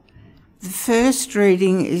The first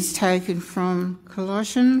reading is taken from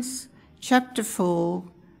Colossians chapter 4,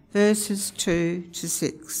 verses 2 to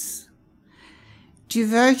 6.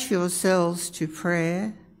 Devote yourselves to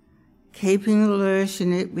prayer, keeping alert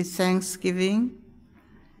in it with thanksgiving.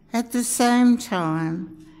 At the same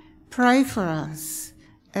time, pray for us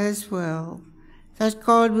as well, that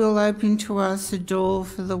God will open to us a door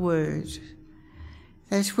for the word,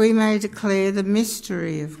 that we may declare the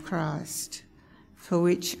mystery of Christ, for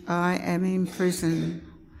which I am in prison,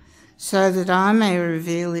 so that I may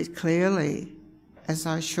reveal it clearly, as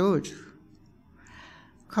I should.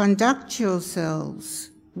 Conduct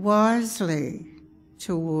yourselves wisely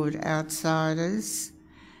toward outsiders,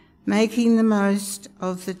 making the most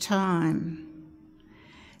of the time.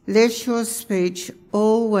 Let your speech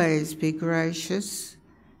always be gracious,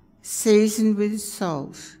 seasoned with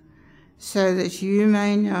salt, so that you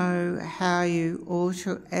may know how you ought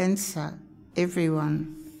to answer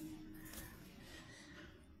everyone.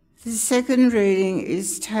 The second reading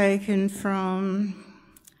is taken from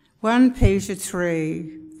 1 Peter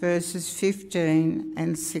 3, verses 15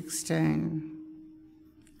 and 16.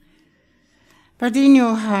 But in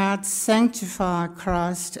your hearts sanctify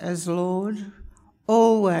Christ as Lord.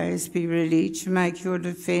 Always be ready to make your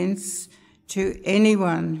defence to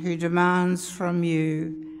anyone who demands from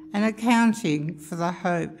you an accounting for the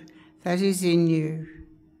hope that is in you.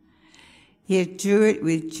 Yet do it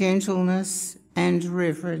with gentleness and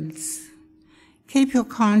reverence. Keep your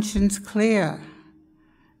conscience clear,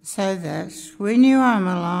 so that when you are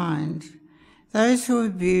maligned, those who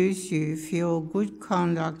abuse you for your good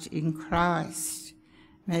conduct in Christ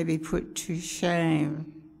may be put to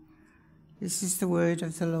shame. This is the word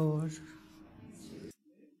of the Lord.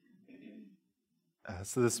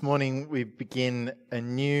 So this morning we begin a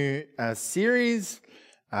new series,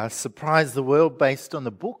 Surprise the World, based on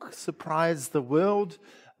the book Surprise the World,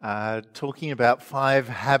 talking about 5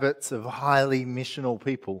 habits of highly missional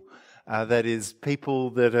people. That is, people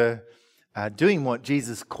that are doing what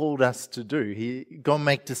Jesus called us to do. Go and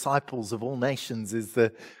make disciples of all nations is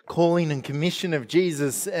the calling and commission of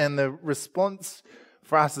Jesus, and the response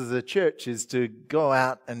for us as a church is to go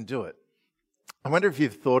out and do it. I wonder if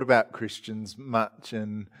you've thought about Christians much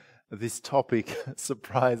and this topic,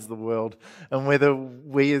 surprise the world, and whether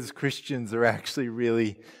we as Christians are actually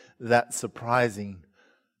really that surprising.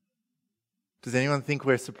 Does anyone think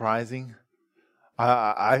we're surprising?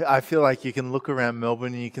 I feel like you can look around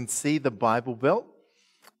Melbourne and you can see the Bible Belt,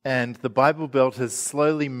 and the Bible Belt has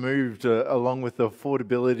slowly moved along with the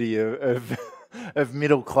affordability of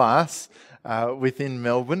middle class within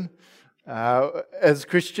Melbourne. As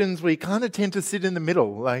Christians, we kind of tend to sit in the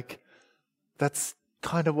middle. Like, that's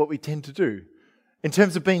kind of what we tend to do. In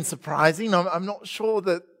terms of being surprising, I'm not sure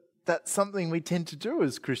that that's something we tend to do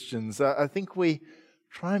as Christians. I think we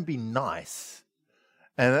try and be nice.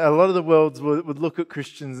 And a lot of the world would look at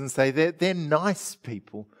Christians and say, they're nice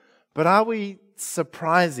people, but are we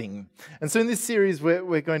surprising? And so in this series,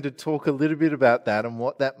 we're going to talk a little bit about that and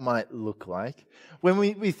what that might look like. When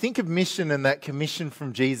we think of mission and that commission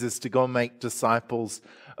from Jesus to go and make disciples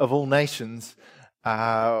of all nations,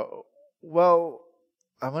 well,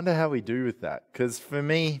 I wonder how we do with that. Because for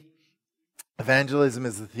me, evangelism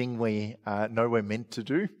is the thing we know we're meant to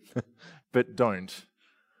do, but don't.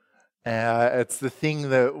 It's the thing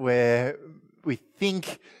that we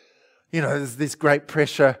think, there's this great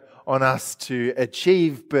pressure on us to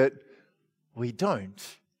achieve, but we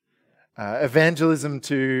don't. Evangelism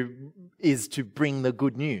is to bring the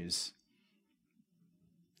good news.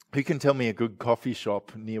 Who can tell me a good coffee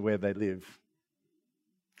shop near where they live?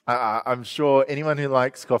 I'm sure anyone who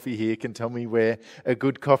likes coffee here can tell me where a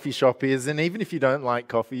good coffee shop is. And even if you don't like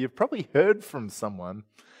coffee, you've probably heard from someone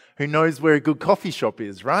who knows where a good coffee shop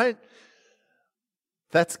is, right?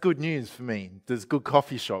 That's good news for me. There's good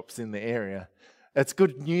coffee shops in the area. It's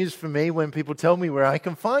good news for me when people tell me where I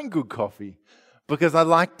can find good coffee, because I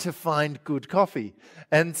like to find good coffee.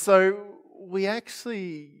 And so we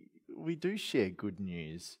do share good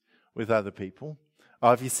news with other people.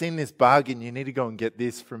 Oh, if you've seen this bargain, you need to go and get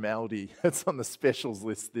this from Aldi. It's on the specials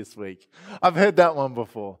list this week. I've heard that one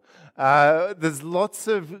before. There's lots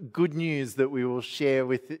of good news that we will share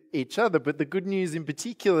with each other, but the good news in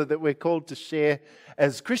particular that we're called to share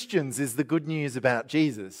as Christians is the good news about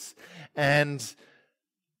Jesus. And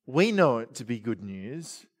we know it to be good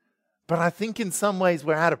news, but I think in some ways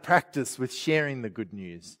we're out of practice with sharing the good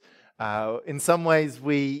news. In some ways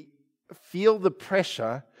we feel the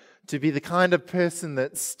pressure to be the kind of person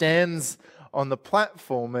that stands on the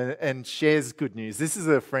platform and shares good news. This is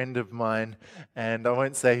a friend of mine, and I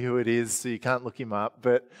won't say who it is, so you can't look him up,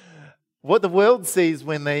 but What the world sees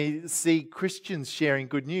when they see Christians sharing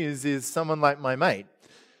good news is someone like my mate,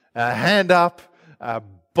 hand up,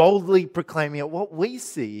 boldly proclaiming it. What we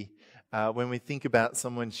see when we think about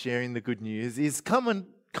someone sharing the good news is kind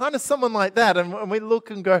of someone like that. And we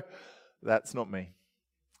look and go, that's not me.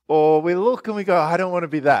 Or we look and we go, I don't want to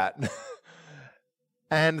be that.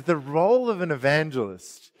 And the role of an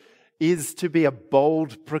evangelist is to be a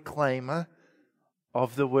bold proclaimer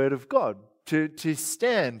of the Word of God. To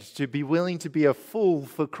stand, to be willing to be a fool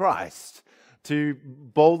for Christ, to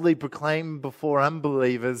boldly proclaim before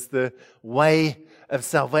unbelievers the way of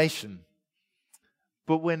salvation.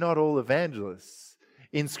 But we're not all evangelists.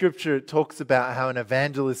 In Scripture, it talks about how an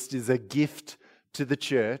evangelist is a gift to the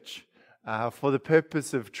church for the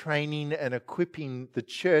purpose of training and equipping the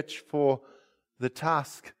church for the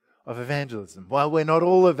task of evangelism. While we're not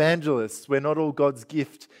all evangelists, we're not all God's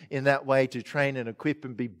gift in that way to train and equip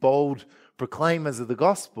and be bold proclaimers of the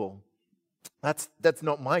gospel. That's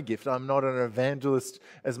not my gift. I'm not an evangelist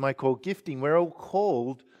as my core gifting. We're all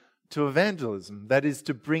called to evangelism. That is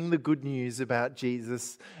to bring the good news about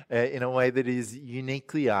Jesus in a way that is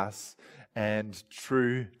uniquely us and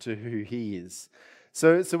true to who He is.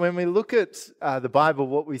 So when we look at the Bible,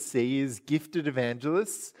 what we see is gifted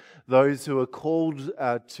evangelists, those who are called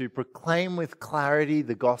to proclaim with clarity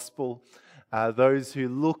the gospel, those who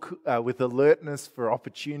look with alertness for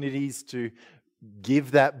opportunities to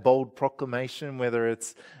give that bold proclamation, whether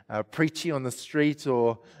it's preaching on the street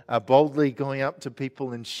or boldly going up to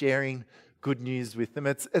people and sharing good news with them.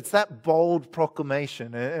 It's that bold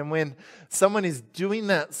proclamation. And when someone is doing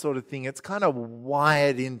that sort of thing, it's kind of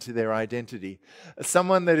wired into their identity.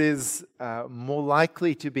 Someone that is more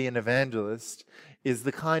likely to be an evangelist is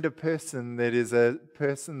the kind of person that is a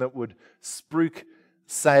person that would spruik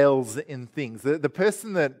sales in things. The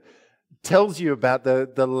person that tells you about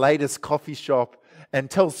the latest coffee shop and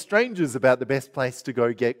tells strangers about the best place to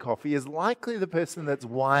go get coffee is likely the person that's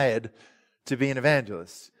wired to be an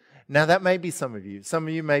evangelist. Now, that may be some of you. Some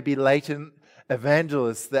of you may be latent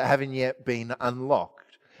evangelists that haven't yet been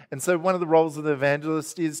unlocked. And so one of the roles of the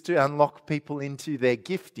evangelist is to unlock people into their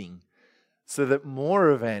gifting so that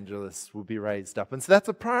more evangelists will be raised up. And so that's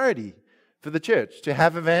a priority for the church, to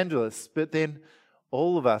have evangelists. But then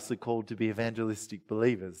all of us are called to be evangelistic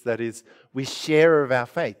believers. That is, we share of our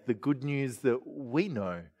faith, the good news that we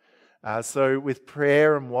know. So with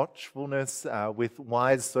prayer and watchfulness, with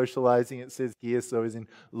wise socializing, it says here, so as in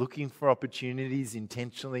looking for opportunities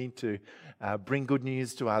intentionally to bring good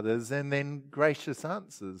news to others, and then gracious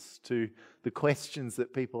answers to the questions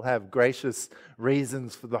that people have, gracious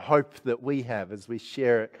reasons for the hope that we have as we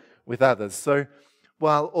share it with others. So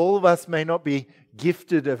while all of us may not be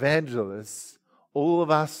gifted evangelists, all of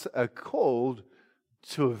us are called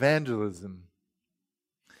to evangelism.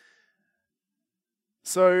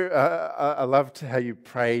 So I loved how you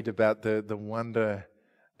prayed about the wonder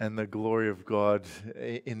and the glory of God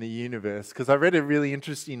in the universe, because I read a really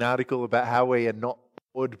interesting article about how we are not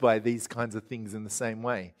awed by these kinds of things in the same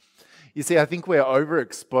way. You see, I think we're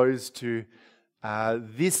overexposed to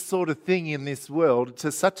this sort of thing in this world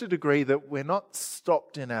to such a degree that we're not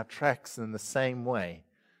stopped in our tracks in the same way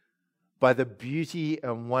by the beauty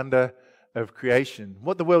and wonder of creation.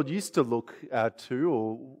 What the world used to look to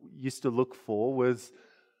or used to look for was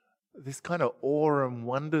this kind of awe and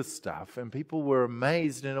wonder stuff, and people were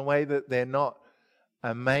amazed in a way that they're not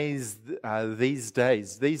amazed these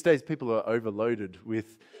days. These days people are overloaded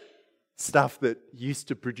with stuff that used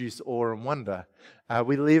to produce awe and wonder.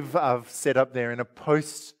 We live, I've set up there, in a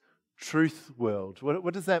post-truth world.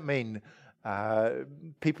 What does that mean?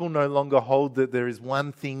 People no longer hold that there is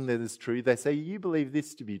one thing that is true. They say, you believe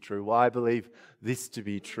this to be true. Well, I believe this to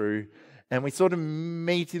be true. And we sort of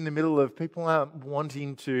meet in the middle of people aren't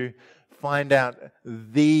wanting to find out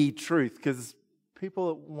the truth, because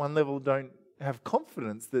people at one level don't have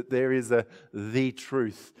confidence that there is the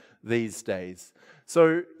truth these days.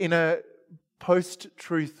 So in a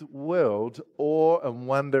post-truth world, awe and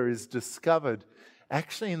wonder is discovered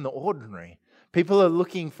actually in the ordinary. People are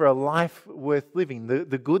looking for a life worth living,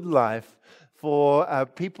 the good life, for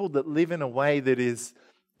people that live in a way that is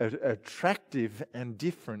attractive and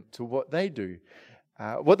different to what they do.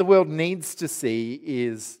 What the world needs to see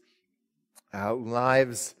is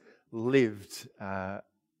lives lived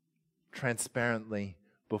transparently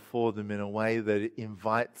before them in a way that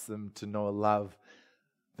invites them to know a love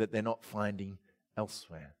that they're not finding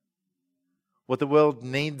elsewhere. What the world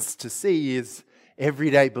needs to see is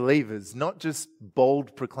everyday believers, not just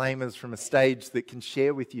bold proclaimers from a stage that can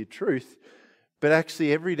share with you truth, but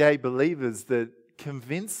actually everyday believers that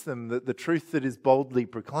convince them that the truth that is boldly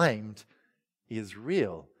proclaimed is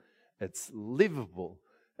real, it's livable,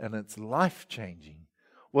 and it's life-changing.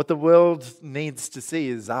 What the world needs to see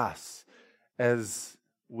is us as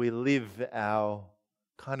we live our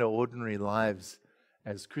kind of ordinary lives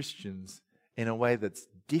as Christians in a way that's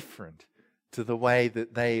different to the way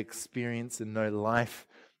that they experience and know life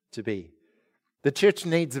to be. The church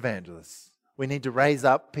needs evangelists. We need to raise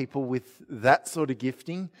up people with that sort of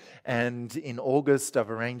gifting. And in August,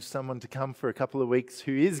 I've arranged someone to come for a couple of weeks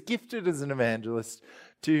who is gifted as an evangelist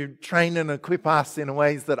to train and equip us in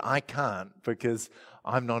ways that I can't because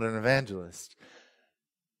I'm not an evangelist.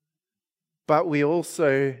 But we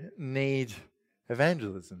also need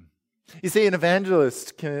evangelism. You see, an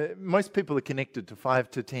evangelist, most people are connected to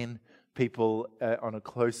 5 to 10 people on a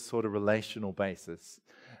close sort of relational basis.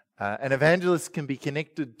 An evangelist can be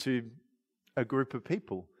connected to a group of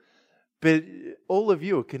people, but all of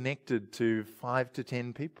you are connected to 5 to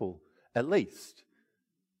 10 people at least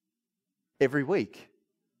every week.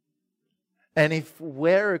 And if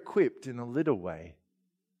we're equipped in a little way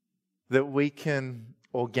that we can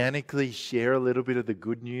organically share a little bit of the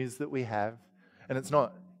good news that we have, and it's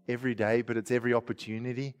not every day, but it's every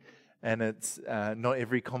opportunity, and it's not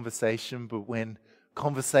every conversation, but when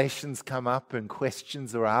conversations come up and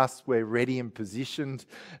questions are asked, we're ready and positioned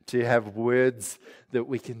to have words that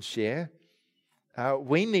we can share.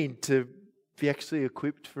 We need to be actually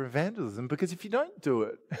equipped for evangelism, because if you don't do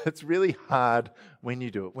it, it's really hard when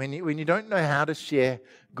you do it. When you don't know how to share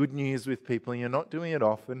good news with people and you're not doing it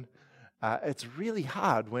often, it's really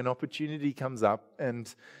hard when opportunity comes up.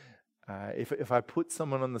 And if I put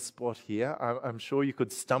someone on the spot here, I'm sure you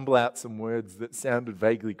could stumble out some words that sounded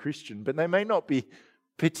vaguely Christian, but they may not be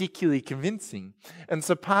particularly convincing. And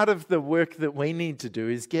so part of the work that we need to do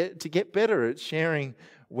is to get better at sharing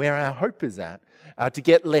where our hope is at, to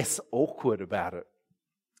get less awkward about it.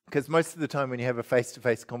 Because most of the time when you have a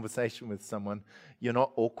face-to-face conversation with someone, you're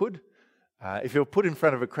not awkward. If you're put in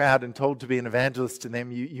front of a crowd and told to be an evangelist to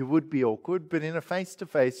them, you would be awkward. But in a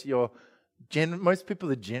face-to-face, most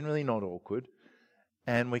people are generally not awkward,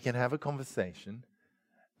 and we can have a conversation.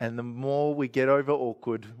 And the more we get over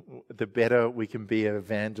awkward, the better we can be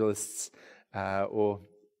evangelists, or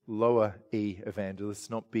lower E evangelists,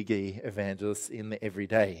 not big E evangelists in the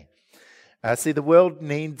everyday. See, the world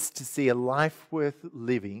needs to see a life worth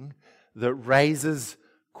living that raises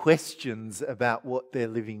questions about what they're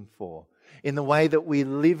living for. In the way that we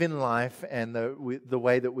live in life and the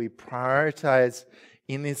way that we prioritize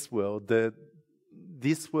in this world,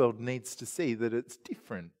 this world needs to see that it's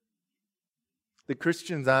different. The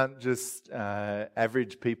Christians aren't just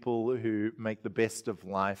average people who make the best of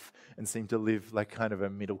life and seem to live like kind of a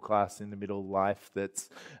middle class in the middle life that's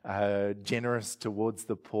generous towards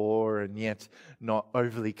the poor and yet not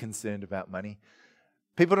overly concerned about money.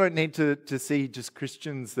 People don't need to see just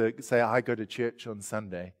Christians that say, I go to church on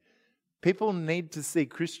Sunday. People need to see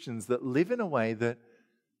Christians that live in a way that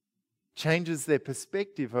changes their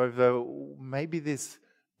perspective over maybe this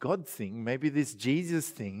God thing, maybe this Jesus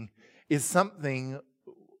thing is something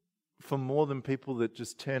for more than people that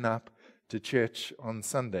just turn up to church on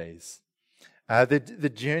Sundays.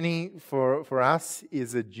 The journey for us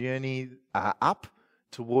is a journey up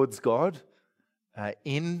towards God,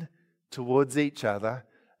 in towards each other,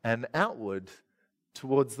 and outward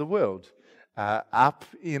towards the world. Up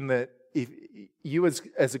in that, if you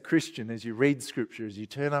as a Christian, as you read Scripture, as you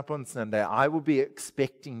turn up on Sunday, I will be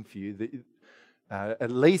expecting for you that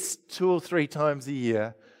at least 2 or 3 times a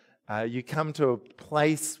year, you come to a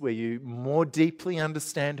place where you more deeply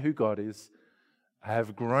understand who God is,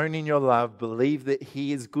 have grown in your love, believe that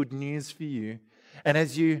He is good news for you, and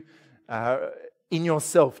as you in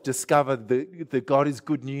yourself discover that God is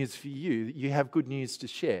good news for you, you have good news to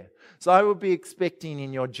share. So I will be expecting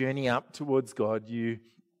in your journey up towards God, you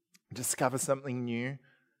discover something new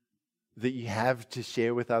that you have to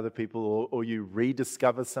share with other people, or you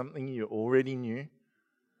rediscover something you already knew.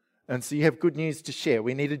 And so you have good news to share.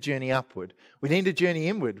 We need a journey upward. We need a journey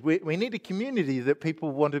inward. We need a community that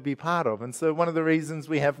people want to be part of. And so one of the reasons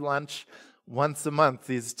we have lunch once a month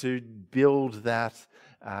is to build that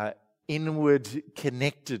inward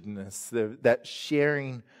connectedness, that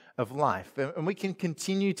sharing of life. And we can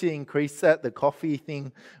continue to increase that. The coffee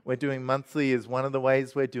thing we're doing monthly is one of the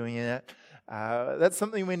ways we're doing it. That's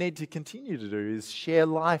something we need to continue to do, is share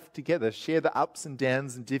life together, share the ups and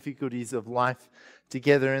downs and difficulties of life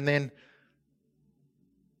together, and then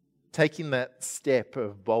taking that step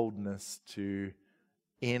of boldness to,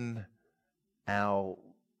 in our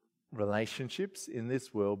relationships in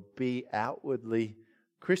this world, be outwardly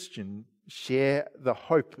Christian, share the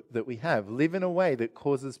hope that we have, live in a way that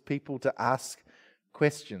causes people to ask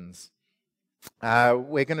questions.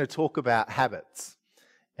 We're going to talk about habits.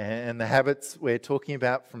 And the habits we're talking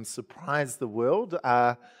about from Surprise the World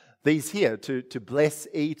are these here: to bless,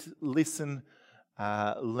 eat, listen,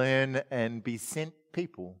 learn, and be sent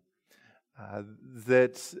people.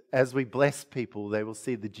 That as we bless people, they will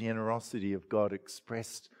see the generosity of God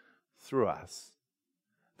expressed through us.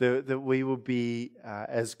 That we will be,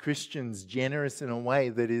 as Christians, generous in a way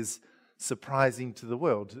that is surprising to the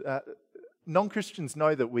world. Non-Christians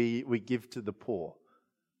know that we give to the poor.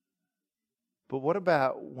 But what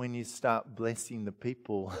about when you start blessing the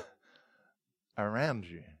people around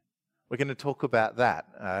you? We're going to talk about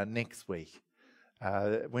that next week.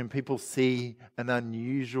 When people see an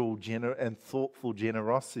unusual and thoughtful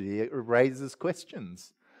generosity, it raises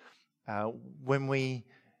questions. When we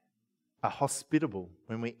are hospitable,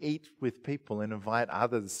 when we eat with people and invite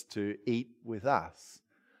others to eat with us,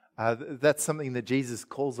 that's something that Jesus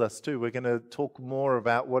calls us to. We're going to talk more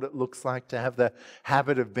about what it looks like to have the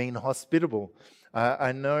habit of being hospitable.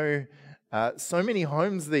 I know so many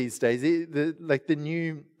homes these days, like the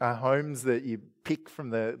new homes that you pick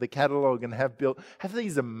from the catalogue and have built, have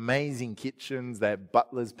these amazing kitchens. They have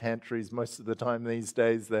butler's pantries most of the time these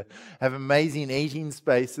days. They have amazing eating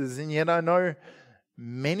spaces. And yet I know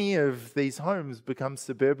many of these homes become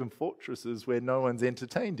suburban fortresses where no one's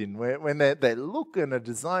entertained in, when they look and are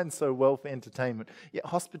designed so well for entertainment. Yet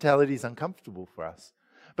hospitality is uncomfortable for us.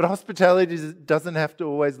 But hospitality doesn't have to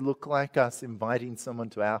always look like us inviting someone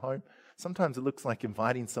to our home. Sometimes it looks like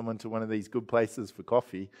inviting someone to one of these good places for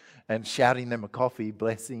coffee and shouting them a coffee,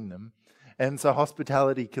 blessing them. And so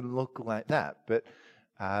hospitality can look like that. But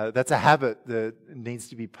that's a habit that needs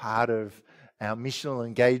to be part of our missional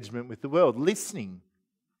engagement with the world. Listening.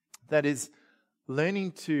 That is,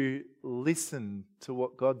 learning to listen to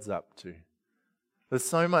what God's up to. There's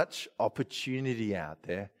so much opportunity out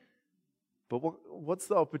there. But what's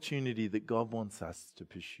the opportunity that God wants us to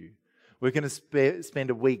pursue? We're going to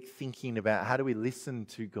spend a week thinking about how do we listen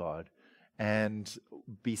to God and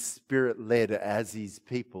be Spirit-led as His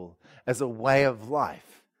people, as a way of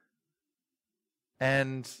life.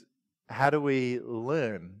 And how do we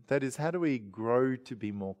learn? That is, how do we grow to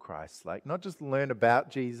be more Christ-like? Not just learn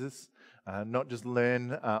about Jesus, not just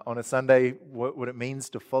learn on a Sunday what it means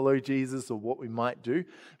to follow Jesus or what we might do,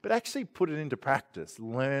 but actually put it into practice.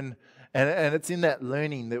 Learn, and it's in that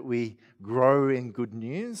learning that we grow in good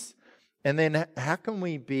news. And then how can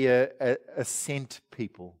we be a sent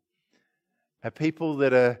people? A people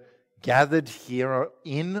that are gathered here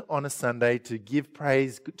on a Sunday to give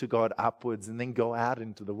praise to God upwards and then go out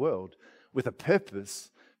into the world with a purpose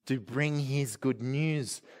to bring His good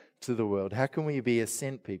news to the world. How can we be a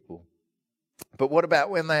sent people? But what about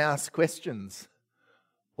when they ask questions?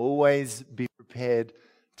 Always be prepared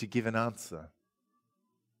to give an answer.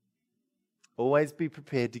 Always be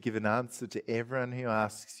prepared to give an answer to everyone who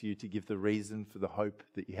asks you to give the reason for the hope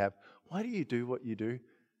that you have. Why do you do what you do?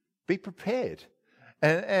 Be prepared.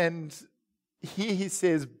 And here he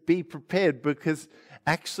says, be prepared, because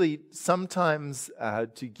actually sometimes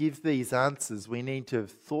to give these answers, we need to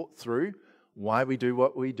have thought through why we do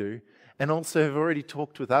what we do, and also have already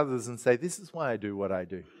talked with others and say, this is why I do what I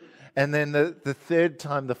do. And then the third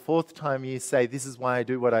time, the fourth time you say, this is why I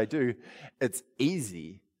do what I do, it's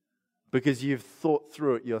easy because you've thought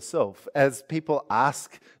through it yourself. As people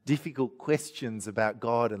ask difficult questions about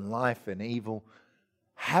God and life and evil,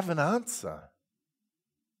 have an answer.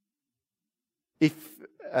 If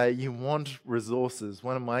you want resources,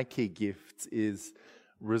 one of my key gifts is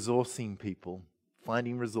resourcing people,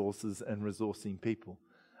 finding resources and resourcing people.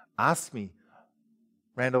 Ask me,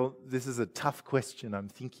 Randall, this is a tough question I'm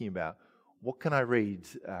thinking about. What can I read?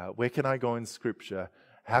 Where can I go in Scripture?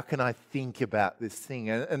 How can I think about this thing?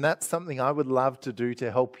 And that's something I would love to do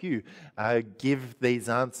to help you give these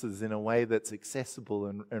answers in a way that's accessible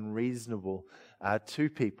and reasonable to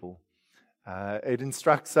people. It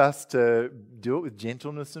instructs us to do it with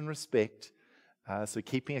gentleness and respect, so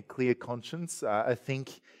keeping a clear conscience. I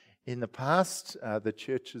think in the past, the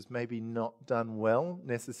church has maybe not done well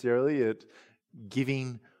necessarily at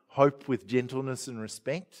giving hope with gentleness and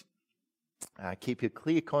respect. Keep a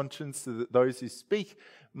clear conscience so that those who speak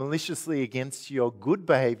maliciously against your good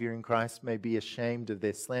behavior in Christ may be ashamed of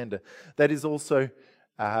their slander. That is also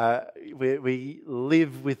where we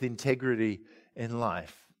live with integrity in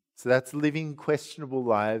life. So that's living questionable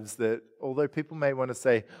lives that, although people may want to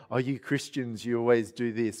say, oh, you Christians, you always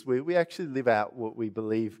do this, we actually live out what we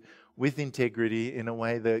believe with integrity in a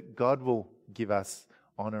way that God will give us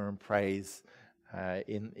honor and praise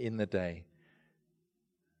in the day.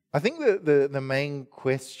 I think the main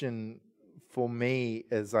question for me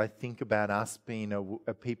as I think about us being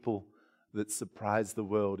a people that surprise the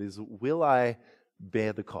world is, will I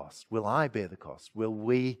bear the cost? Will I bear the cost? Will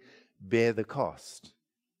we bear the cost?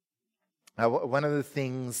 One of the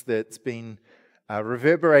things that's been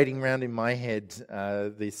reverberating around in my head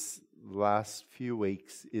this last few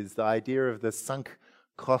weeks is the idea of the sunk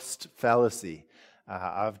cost fallacy.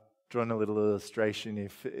 I've drawn a little illustration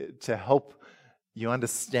to help you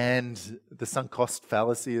understand the sunk cost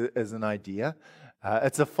fallacy as an idea.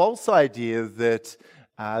 It's a false idea that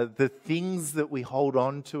the things that we hold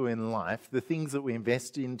on to in life, the things that we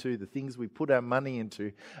invest into, the things we put our money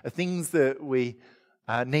into, are things that we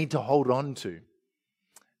need to hold on to.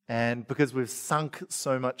 And because we've sunk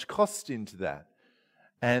so much cost into that.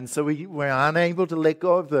 And so we're unable to let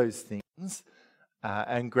go of those things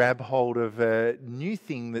and grab hold of a new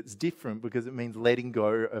thing that's different, because it means letting go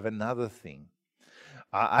of another thing.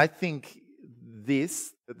 I think the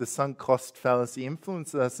sunk cost fallacy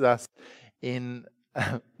influences us in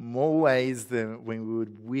more ways than we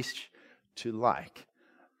would wish to like.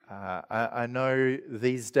 I know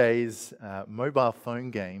these days mobile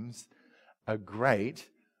phone games are great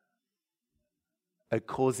at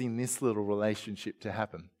causing this little relationship to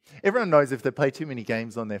happen. Everyone knows if they play too many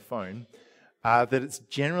games on their phone, that it's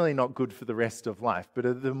generally not good for the rest of life.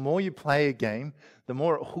 But the more you play a game, the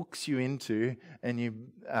more it hooks you into, and you,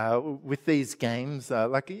 with these games,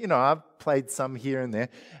 I've played some here and there,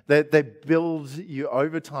 they build you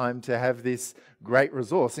over time to have this great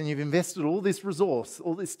resource, and you've invested all this resource,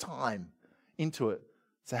 all this time into it.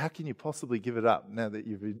 So how can you possibly give it up now that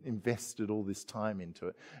you've invested all this time into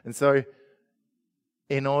it? And so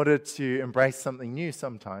in order to embrace something new,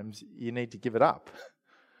 sometimes you need to give it up.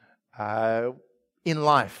 In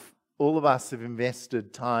life, all of us have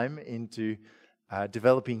invested time into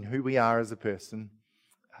developing who we are as a person,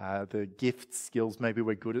 the gifts, skills. Maybe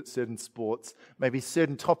we're good at certain sports. Maybe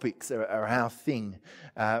certain topics are our thing.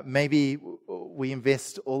 Maybe we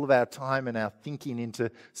invest all of our time and our thinking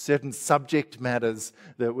into certain subject matters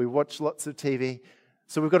that we watch lots of TV.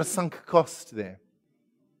 So we've got a sunk cost there.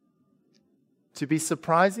 To be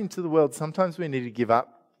surprising to the world, sometimes we need to give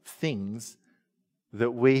up things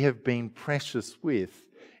that we have been precious with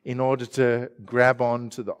in order to grab on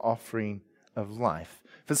to the offering of life.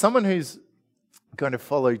 For someone who's going to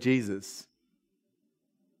follow Jesus,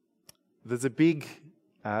 there's a big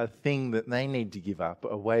thing that they need to give up,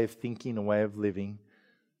 a way of thinking, a way of living,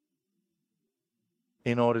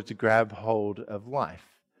 in order to grab hold of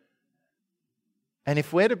life. And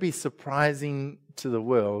if we're to be surprising to the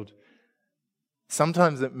world,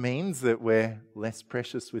 sometimes it means that we're less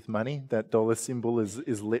precious with money. That dollar symbol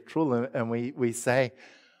is literal, and we say,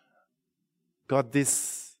 God,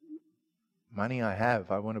 this money I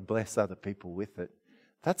have, I want to bless other people with it.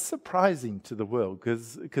 That's surprising to the world,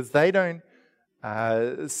 because they don't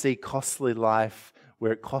see costly life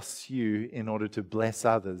where it costs you in order to bless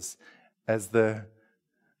others as the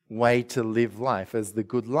way to live life, as the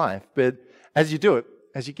good life. But as you do it,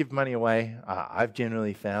 as you give money away, I've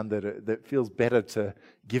generally found that it feels better to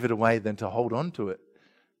give it away than to hold on to it.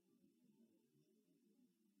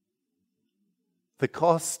 The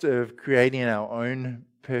cost of creating our own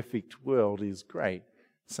perfect world is great.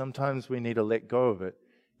 Sometimes we need to let go of it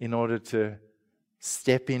in order to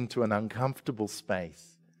step into an uncomfortable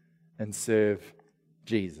space and serve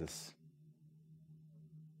Jesus.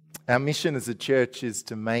 Our mission as a church is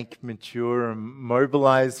to make mature and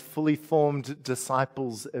mobilize fully formed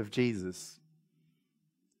disciples of Jesus.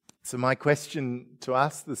 So my question to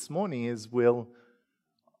us this morning is, will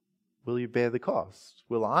you bear the cost?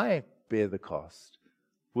 Will I bear the cost?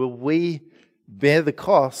 Will we bear the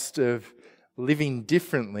cost of living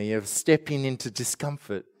differently, of stepping into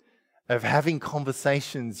discomfort, of having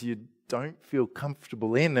conversations you don't feel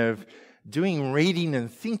comfortable in, of doing reading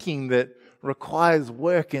and thinking that requires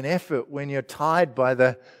work and effort when you're tied by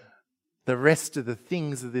the rest of the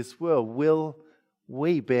things of this world? Will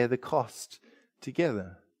we bear the cost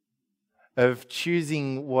together of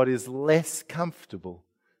choosing what is less comfortable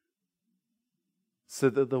so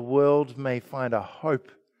that the world may find a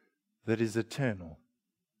hope that is eternal?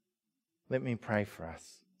 Let me pray for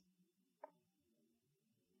us.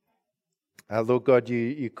 Lord God,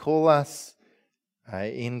 you call us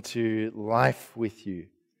into life with you.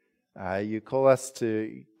 You call us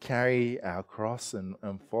to carry our cross and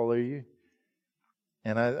follow you.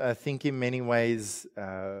 And I think in many ways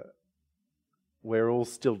we're all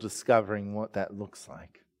still discovering what that looks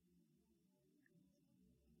like.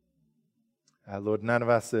 Lord, none of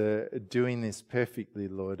us are doing this perfectly,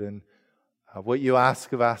 Lord. And what you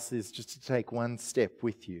ask of us is just to take one step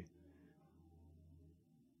with you.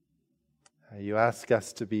 You ask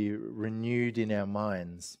us to be renewed in our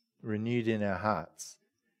minds, renewed in our hearts.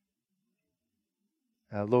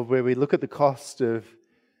 Lord, where we look at the cost of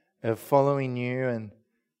following you, and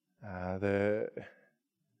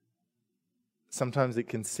sometimes it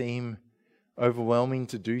can seem overwhelming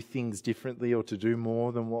to do things differently or to do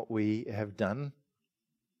more than what we have done.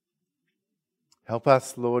 Help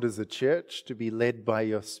us, Lord, as a church to be led by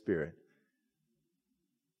your Spirit.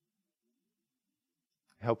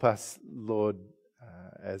 Help us, Lord,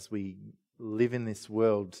 as we live in this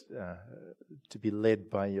world, to be led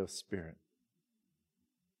by your Spirit.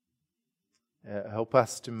 Help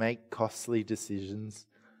us to make costly decisions.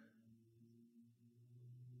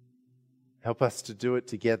 Help us to do it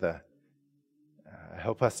together.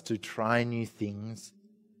 Help us to try new things.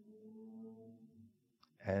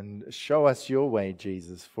 And show us your way,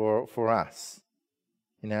 Jesus, for us,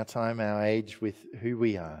 in our time, our age, with who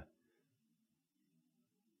we are.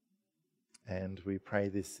 And we pray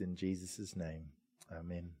this in Jesus' name.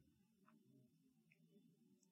 Amen.